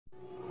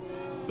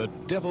The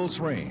Devil's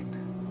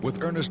Reign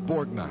with Ernest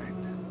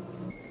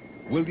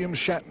Borgnine, William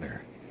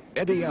Shatner,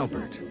 Eddie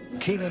Albert,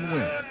 Keenan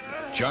Wynn,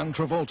 John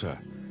Travolta,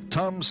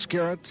 Tom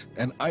Skerritt,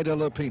 and Ida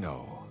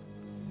Lupino.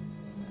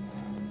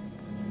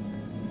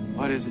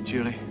 What is it,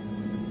 Julie?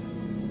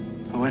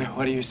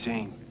 What are you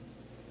seeing?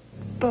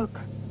 Book.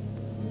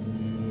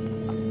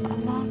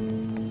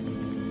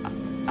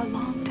 A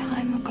long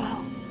time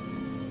ago.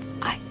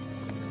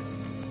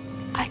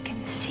 I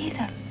can see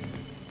them.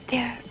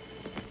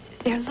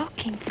 They're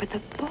looking for the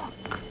book.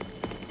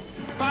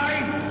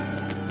 Thine!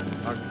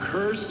 A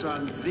curse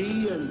on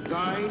thee and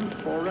thine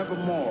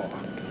forevermore.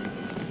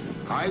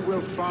 I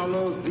will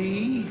follow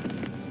thee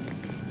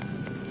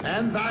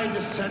and thy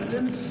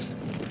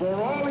descendants for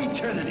all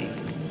eternity.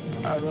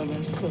 Until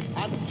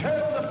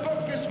the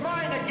book is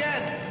mine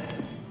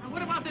again. Now,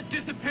 what about the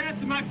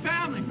disappearance of my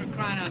family, for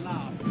crying out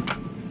loud?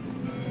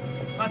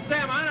 Well,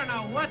 Sam, I don't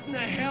know what in the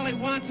hell he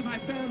wants of my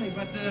family,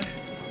 but there's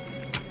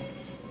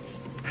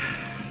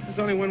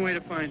only one way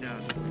to find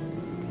out.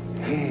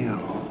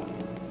 Hail,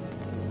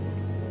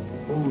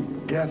 O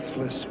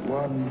deathless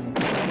one,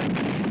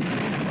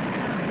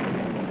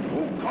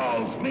 who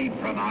calls me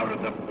from out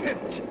of the pit.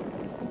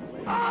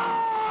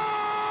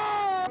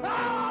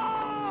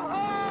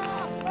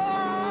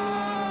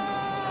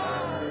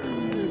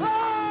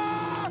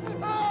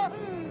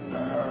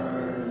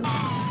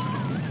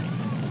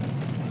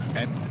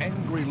 An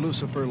angry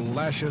Lucifer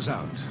lashes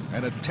out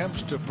and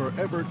attempts to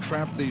forever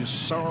trap these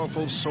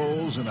sorrowful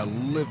souls in a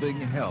living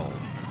hell.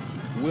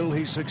 Will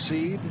he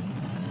succeed?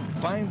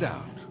 Find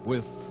out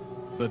with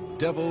The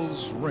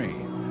Devil's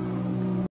Reign.